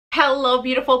Hello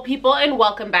beautiful people and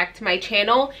welcome back to my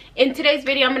channel. In today's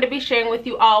video I'm going to be sharing with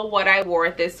you all what I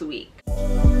wore this week.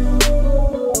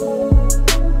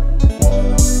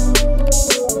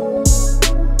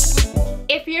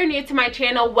 If you're new to my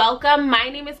channel, welcome. My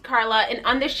name is Carla and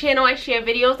on this channel I share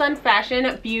videos on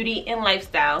fashion, beauty, and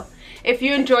lifestyle. If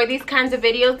you enjoy these kinds of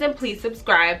videos then please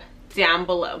subscribe down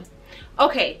below.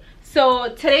 Okay,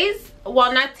 so today's,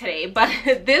 well not today, but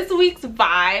this week's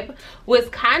vibe was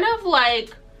kind of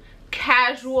like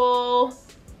casual,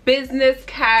 business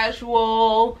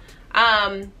casual,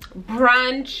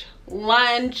 brunch,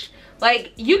 lunch.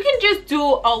 Like you can just do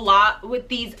a lot with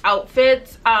these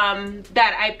outfits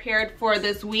that I paired for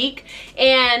this week.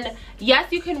 And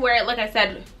yes, you can wear it, like I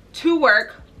said, to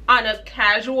work on a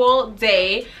casual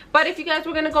day, but if you guys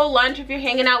were gonna go lunch, if you're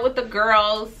hanging out with the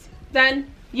girls,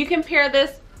 then you can pair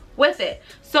this with it.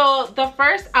 So the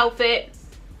first outfit,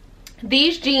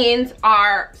 these jeans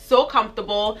are so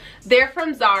comfortable. They're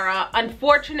from Zara.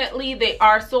 Unfortunately, they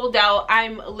are sold out.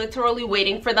 I'm literally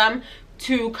waiting for them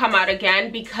to come out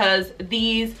again because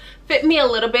these fit me a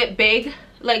little bit big.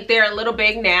 Like they're a little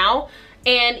big now.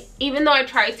 And even though I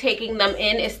tried taking them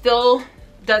in, it still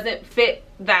doesn't fit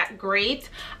that great.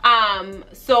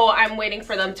 So I'm waiting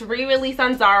for them to re-release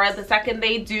on Zara. The second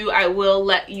they do, I will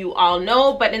let you all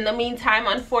know, but in the meantime,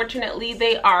 unfortunately,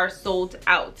 they are sold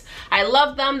out. I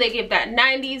love them. They give that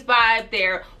 90s vibe.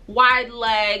 They're wide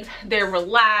legs, they're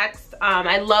relaxed.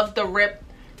 I love the rip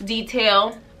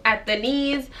detail at the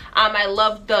knees. I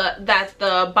love that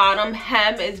the bottom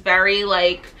hem is very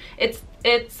like,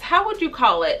 it's how would you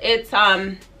call it, it's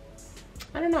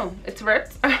I don't know, it's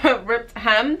ripped ripped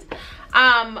hemmed,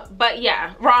 but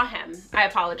yeah, raw hem. I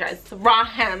apologize, it's raw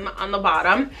hem on the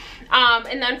bottom.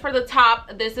 And then for the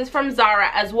top, this is from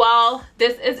Zara as well.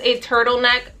 This is a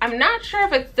turtleneck. I'm not sure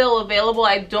if it's still available.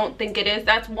 I don't think it is.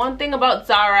 That's one thing about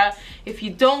Zara, if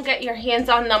you don't get your hands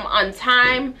on them on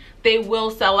time, they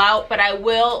will sell out, but I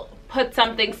will put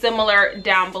something similar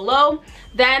down below.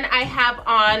 Then I have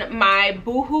on my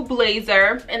Boohoo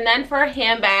blazer, and then for a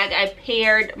handbag I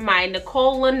paired my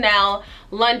Nicole Linnell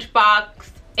lunchbox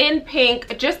in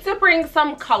pink just to bring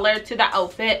some color to the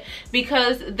outfit,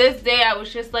 because this day I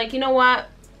was just like, you know what,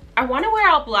 I want to wear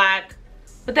all black,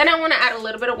 but then I want to add a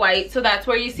little bit of white, so that's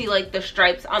where you see like the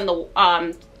stripes on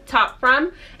the top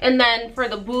from. And then for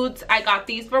the boots, I got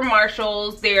these from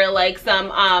Marshalls. They're like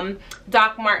some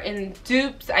Doc Marten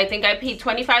dupes. I think I paid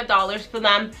 $25 for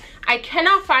them. I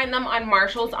cannot find them on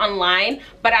Marshalls online,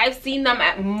 but I've seen them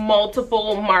at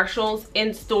multiple Marshalls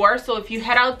in store. So if you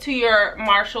head out to your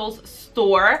Marshalls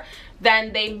store,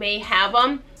 then they may have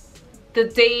them. The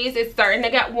days, it's starting to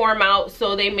get warm out,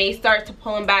 so they may start to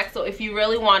pull them back. So if you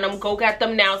really want them, go get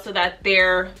them now so that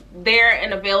they're there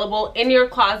and available in your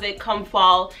closet come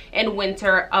fall and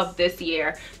winter of this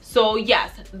year. So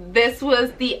yes, this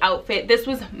was the outfit. This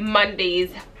was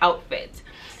Monday's outfit.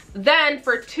 Then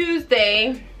for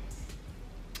Tuesday,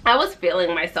 I was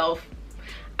feeling myself.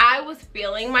 I was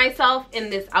feeling myself in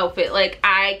this outfit, like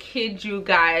I kid you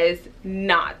guys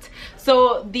not.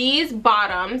 So these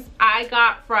bottoms I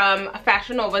got from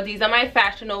Fashion Nova. These are my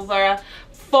Fashion Nova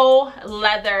faux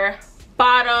leather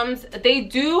bottoms. They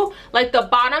do, like the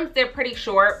bottoms, they're pretty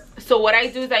short, so what I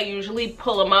do is I usually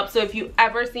pull them up. So if you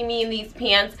ever see me in these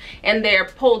pants and they're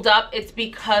pulled up, it's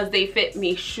because they fit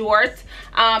me short.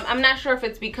 I'm not sure if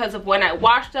it's because of when I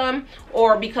washed them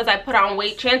or because I put on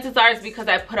weight. Chances are it's because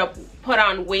I put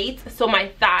on weight, so my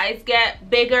thighs get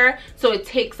bigger, so it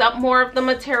takes up more of the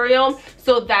material.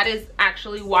 So that is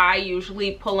actually why I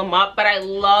usually pull them up. But I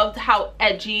loved how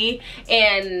edgy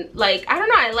and like, I don't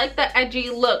know, I like the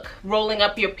edgy look rolling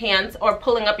up your pants or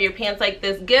pulling up your pants like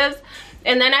this gives.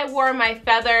 And then I wore my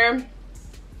feather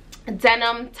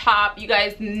denim top. You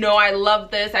guys know I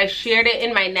love this. I shared it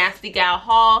in my Nasty Gal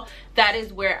haul. That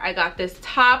is where I got this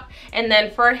top. And then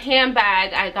for a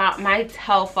handbag, I got my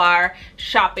Telfar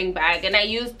shopping bag, and I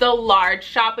used the large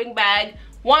shopping bag.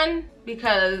 One,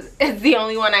 because it's the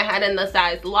only one I had in the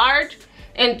size large,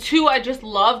 and two, I just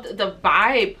loved the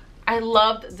vibe. I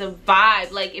loved the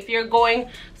vibe. Like if you're going,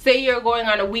 say you're going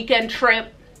on a weekend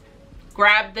trip,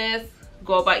 grab this,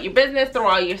 go about your business, throw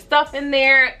all your stuff in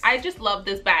there. I just love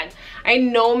this bag. I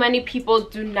know many people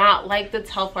do not like the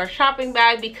Telfar shopping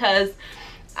bag because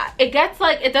it gets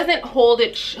like, it doesn't hold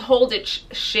its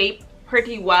shape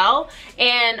pretty well,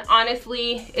 and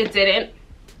honestly it didn't.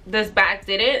 This bag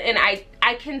didn't, and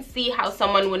I can see how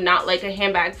someone would not like a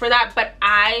handbag for that, but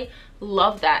I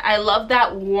love that. I love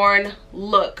that worn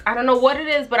look. I don't know what it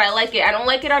is, but I like it. I don't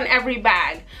like it on every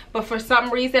bag, but for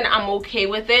some reason I'm okay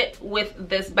with it with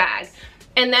this bag.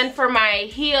 And then for my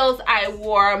heels, I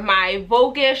wore my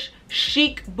Voguish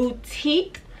Chic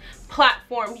Boutique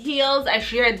platform heels. I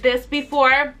shared this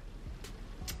before.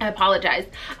 I apologize.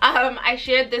 I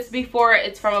shared this before.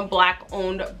 It's from a black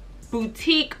owned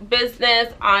boutique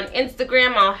business on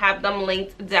Instagram. I'll have them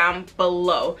linked down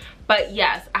below. But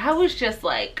yes, I was just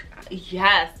like,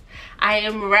 yes, I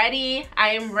am ready.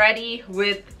 I am ready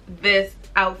with this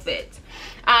outfit.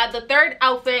 The third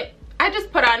outfit, I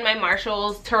just put on my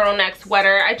Marshalls turtleneck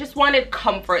sweater. I just wanted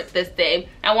comfort this day.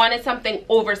 I wanted something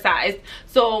oversized.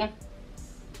 So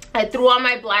I threw on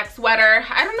my black sweater.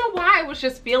 I don't know why, I was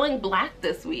just feeling black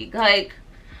this week. Like,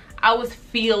 I was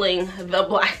feeling the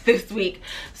black this week.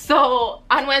 So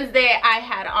on Wednesday, I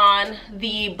had on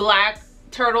the black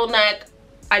turtleneck.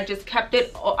 I just kept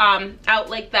it out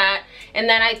like that. And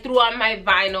then I threw on my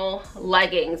vinyl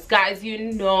leggings. Guys,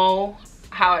 you know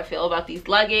how I feel about these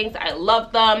leggings. I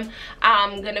love them.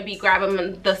 I'm gonna be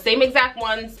grabbing the same exact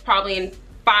ones, probably in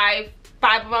five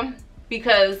of them,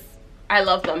 because I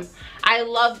love them. I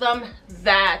love them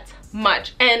that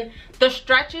much. And the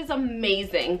stretch is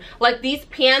amazing. Like, these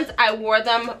pants, I wore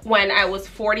them when I was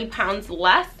 40 pounds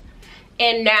less,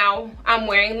 and now I'm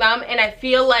wearing them and I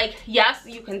feel like, yes,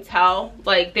 you can tell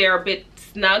like they're a bit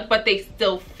snug, but they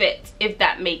still fit, if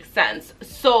that makes sense.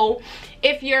 So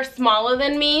if you're smaller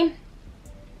than me,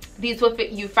 these will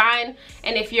fit you fine,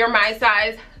 and if you're my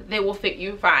size, they will fit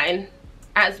you fine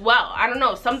as well. I don't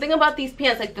know, something about these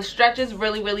pants, like the stretch is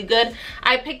really, really good.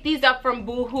 I picked these up from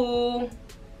Boohoo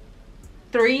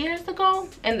 3 years ago,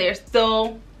 and they're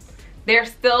still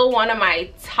one of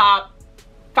my top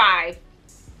 5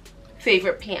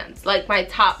 favorite pants, like my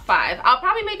top 5. I'll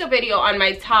probably make a video on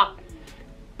my top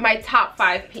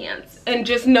 5 pants, and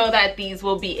just know that these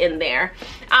will be in there.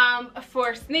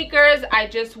 For sneakers, I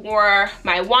just wore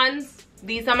my ones.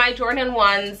 These are my Jordan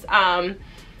 1s.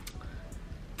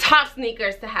 Top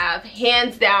sneakers to have,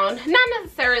 hands down. Not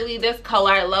necessarily this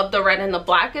color. I love the red and the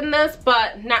black in this,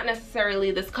 but not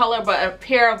necessarily this color. But a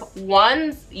pair of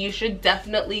ones you should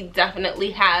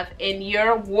definitely have in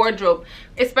your wardrobe,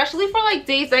 especially for like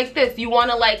days like this. You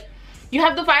want to, like, you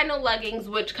have the vinyl leggings,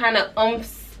 which kind of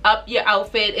umps up your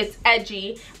outfit. It's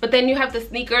edgy, but then you have the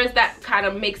sneakers that kind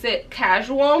of makes it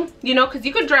casual, you know, because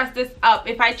you could dress this up.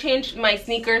 If I changed my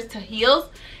sneakers to heels,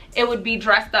 it would be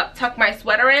dressed up, tuck my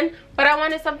sweater in, but I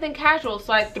wanted something casual,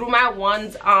 so I threw my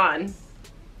ones on.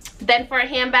 Then for a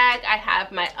handbag, I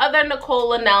have my other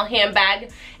Nicole Linnell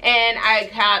handbag, and I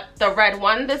got the red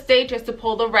one this day just to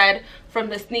pull the red from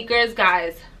the sneakers.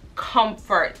 Guys,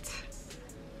 comfort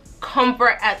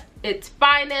at its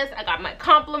finest. I got my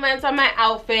compliments on my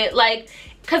outfit, like,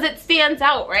 because it stands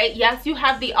out, right? Yes, you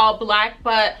have the all black,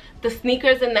 but the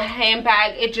sneakers and the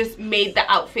handbag, it just made the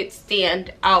outfit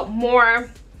stand out more.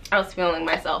 I was feeling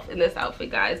myself in this outfit,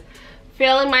 guys.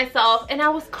 Feeling myself, and I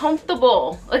was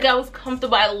comfortable. Like, I was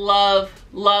comfortable. I love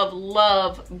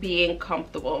being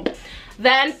comfortable.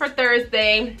 Then for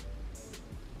Thursday,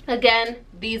 again,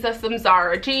 these are some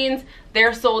Zara jeans.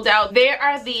 They're sold out. They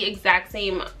are the exact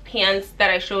same pants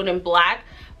that I showed in black,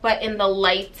 but in the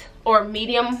light or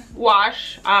medium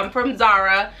wash from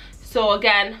Zara. So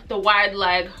again, the wide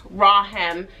leg, raw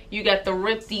hem. You get the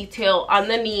rip detail on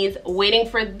the knees. Waiting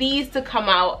for these to come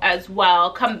out as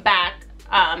well, come back.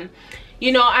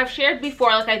 You know, I've shared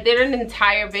before, like, I did an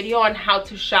entire video on how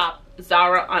to shop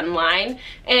Zara online,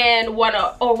 and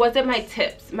was it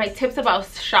my tips about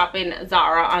shopping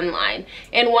Zara online.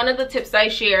 And one of the tips I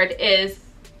shared is,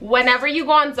 whenever you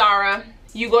go on Zara,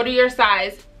 you go to your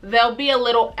size, there'll be a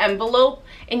little envelope,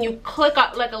 and you click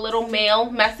on, like, a little mail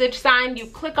message sign. You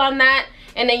click on that,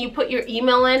 and then you put your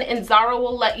email in, and Zara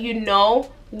will let you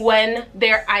know when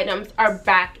their items are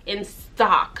back in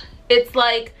stock. It's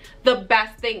like the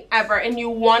best thing ever, and you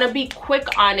want to be quick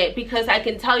on it, because I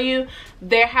can tell you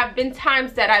there have been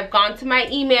times that I've gone to my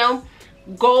email,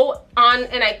 go on,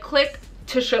 and I click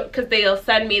to show, because they'll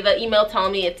send me the email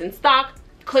telling me it's in stock.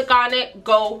 Click on it,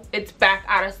 go, it's back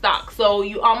out of stock. So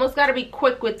you almost got to be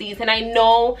quick with these. And I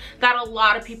know that a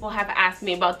lot of people have asked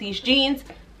me about these jeans.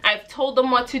 I've told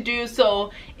them what to do.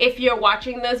 So if you're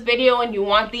watching this video and you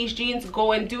want these jeans,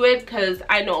 go and do it, because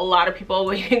I know a lot of people are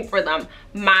waiting for them,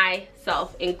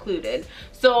 myself included.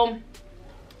 So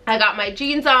I got my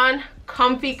jeans on,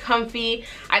 comfy.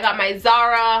 I got my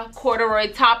Zara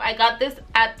corduroy top. I got this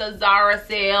at the Zara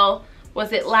sale.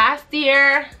 Was it last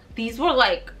year? These were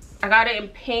like, I got it in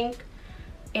pink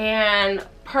and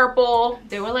purple.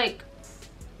 They were like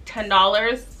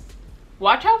 $10.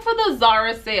 Watch out for the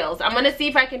Zara sales. I'm gonna see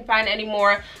if I can find any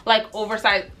more like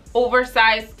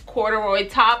oversized corduroy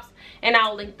tops, and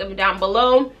I'll link them down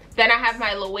below. Then I have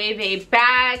my Loewe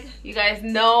bag. You guys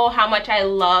know how much I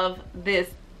love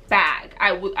this bag.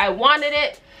 I wanted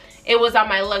it. It was on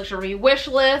my luxury wish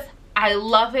list. I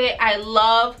love it. I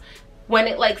love when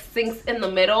it like sinks in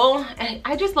the middle. And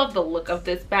I just love the look of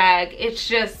this bag. It's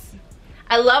just,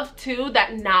 I love too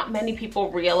that not many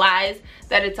people realize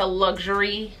that it's a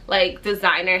luxury like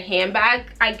designer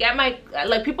handbag. I get my,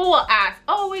 like, people will ask,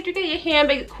 oh, where'd you get your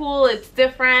handbag? Cool, it's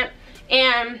different.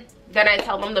 And then I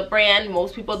tell them the brand.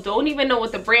 Most people don't even know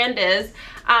what the brand is,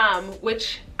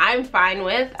 which I'm fine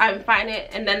with. I'm fine it,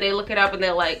 and then they look it up and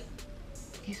they're like,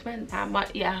 you spent that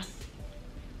much? Yeah,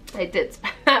 I did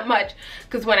spend that much,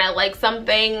 because when I like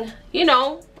something, you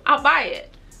know, I'll buy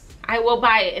it. I will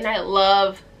buy it, and I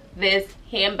love this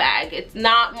handbag. It's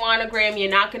not monogram.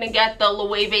 You're not gonna get the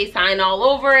Loewe sign all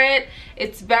over it.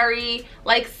 It's very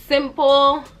like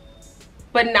simple,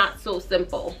 but not so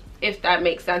simple, if that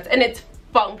makes sense. And it's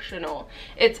functional.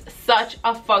 It's such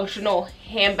a functional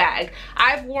handbag.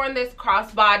 I've worn this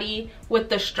crossbody with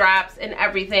the straps and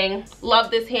everything.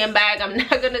 Love this handbag. I'm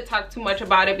not gonna talk too much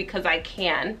about it because I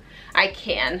can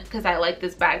because I like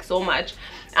this bag so much.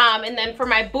 And then for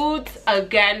my boots,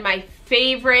 again, my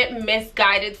favorite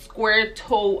Misguided square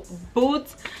toe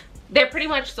boots. They're pretty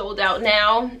much sold out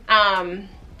now.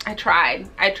 I tried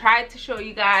to show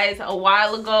you guys a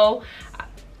while ago,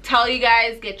 tell you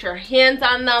guys get your hands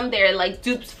on them. They're like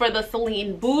dupes for the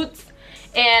Celine boots,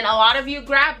 and a lot of you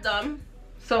grabbed them,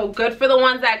 so good for the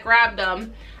ones that grabbed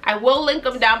them. I will link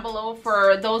them down below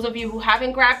for those of you who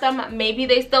haven't grabbed them. Maybe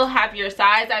they still have your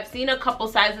size. I've seen a couple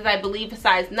sizes, I believe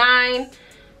size 9,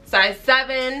 size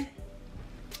 7,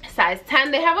 size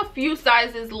 10. They have a few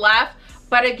sizes left,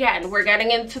 but again, we're getting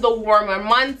into the warmer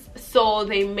months, so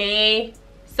they may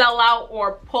sell out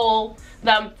or pull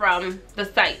them from the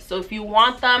site. So if you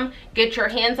want them, get your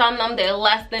hands on them. They're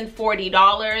less than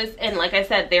 $40, and like I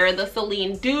said, they're the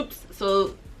Celine dupes,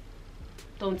 so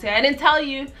don't say I didn't tell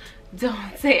you.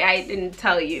 Don't say I didn't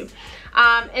tell you.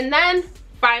 And then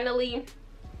finally,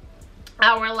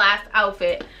 our last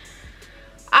outfit.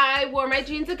 I wore my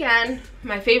jeans again,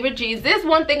 my favorite jeans. There's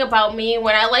one thing about me,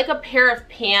 when I like a pair of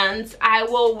pants, I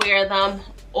will wear them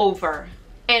over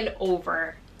and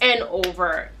over and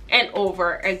over and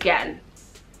over again.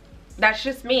 That's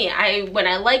just me. When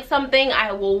I like something,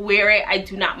 I will wear it. I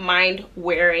do not mind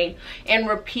wearing and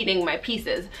repeating my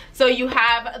pieces. So you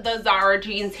have the Zara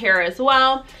jeans here as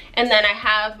well, and then I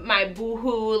have my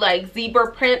Boohoo like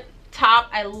zebra print top.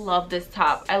 I love this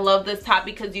top. I love this top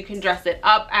because you can dress it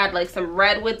up, add like some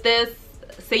red with this.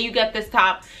 Say you get this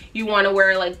top, you want to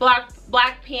wear like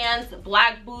black pants,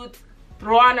 black boots,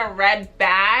 throw on a red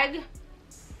bag.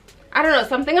 I don't know,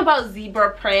 something about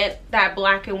zebra print, that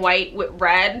black and white with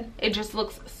red, it just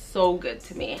looks so good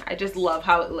to me. I just love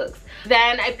how it looks.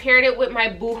 Then I paired it with my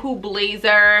Boohoo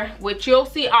blazer, which you'll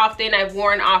see often. I've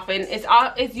worn often.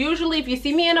 It's usually, if you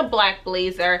see me in a black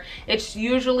blazer, it's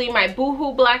usually my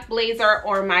Boohoo black blazer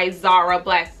or my Zara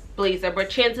black blazer, but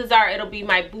chances are it'll be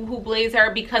my Boohoo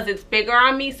blazer because it's bigger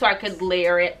on me, so I could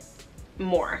layer it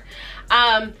more.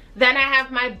 Then I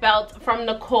have my belt from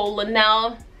Nicole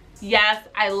Linnell. Yes,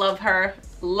 I love her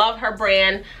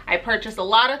brand. I purchase a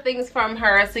lot of things from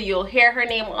her, so you'll hear her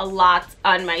name a lot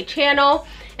on my channel.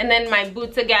 And then my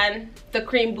boots again, the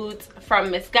cream boots from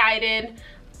Misguided.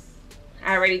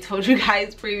 I already told you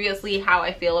guys previously how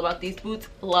I feel about these boots.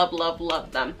 Love, love,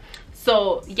 love them.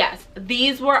 So yes,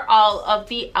 these were all of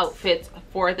the outfits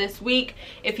for this week.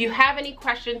 If you have any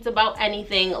questions about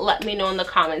anything, let me know in the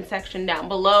comment section down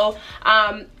below.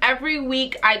 Every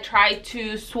week I try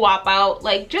to swap out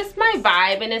like just my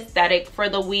vibe and aesthetic for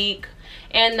the week.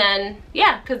 And then,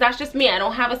 yeah, because that's just me. I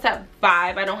don't have a set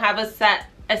vibe. I don't have a set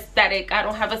aesthetic. I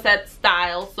don't have a set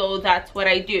style. So that's what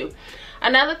I do.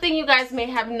 Another thing you guys may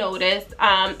have noticed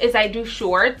is I do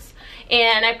shorts.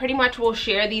 And I pretty much will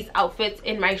share these outfits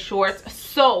in my shorts.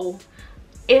 So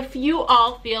if you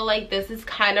all feel like this is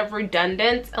kind of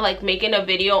redundant, like making a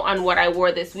video on what I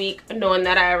wore this week, knowing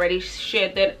that I already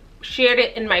shared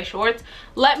it in my shorts,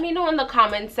 let me know in the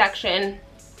comment section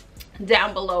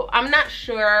down below. I'm not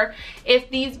sure if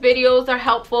these videos are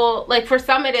helpful. Like for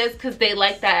some it is, because they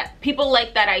like that, people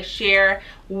like that I share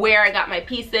where I got my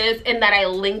pieces and that I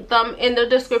link them in the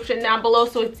description down below,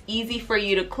 so it's easy for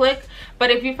you to click. But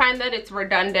if you find that it's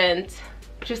redundant,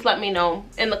 just let me know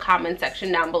in the comment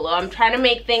section down below. I'm trying to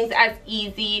make things as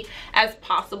easy as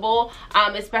possible,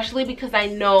 especially because I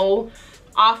know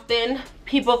often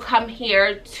people come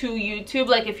here to YouTube.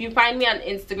 Like if you find me on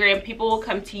Instagram, people will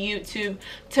come to YouTube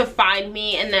to find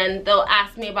me, and then they'll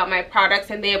ask me about my products,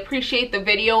 and they appreciate the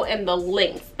video and the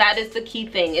links. That is the key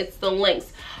thing, it's the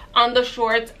links. On the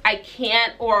shorts, I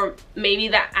can't, or maybe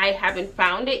that I haven't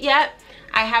found it yet.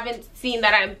 I haven't seen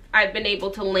that I've been able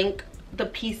to link the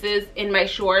pieces in my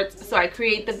shorts, so I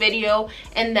create the video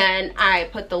and then I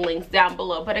put the links down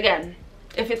below. But again,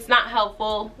 If it's not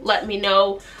helpful, let me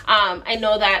know. I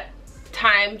know that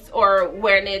times or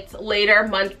when it's later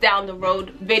months down the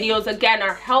road, videos again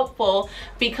are helpful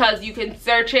because you can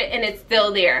search it and it's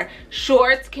still there.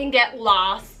 Shorts can get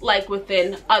lost like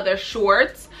within other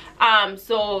shorts.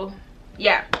 So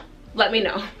yeah, let me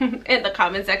know in the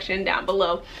comment section down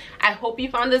below. I hope you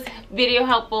found this video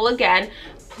helpful. Again,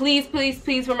 please, please,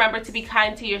 please remember to be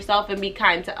kind to yourself and be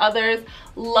kind to others.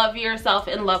 Love yourself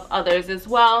and love others as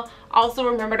well. Also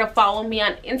remember to follow me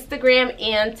on Instagram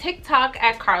and TikTok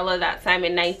at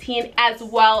Carla.Simon19, as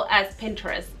well as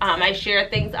Pinterest. I share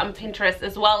things on Pinterest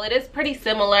as well. It is pretty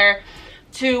similar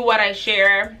to what I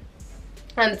share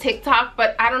on TikTok,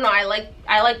 but I don't know, I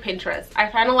like Pinterest. I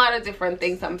find a lot of different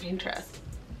things on Pinterest.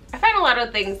 I find a lot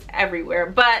of things everywhere,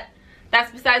 but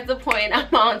that's besides the point.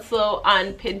 I'm also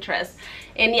on Pinterest.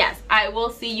 And yes, I will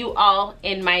see you all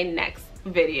in my next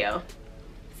video.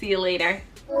 See you later.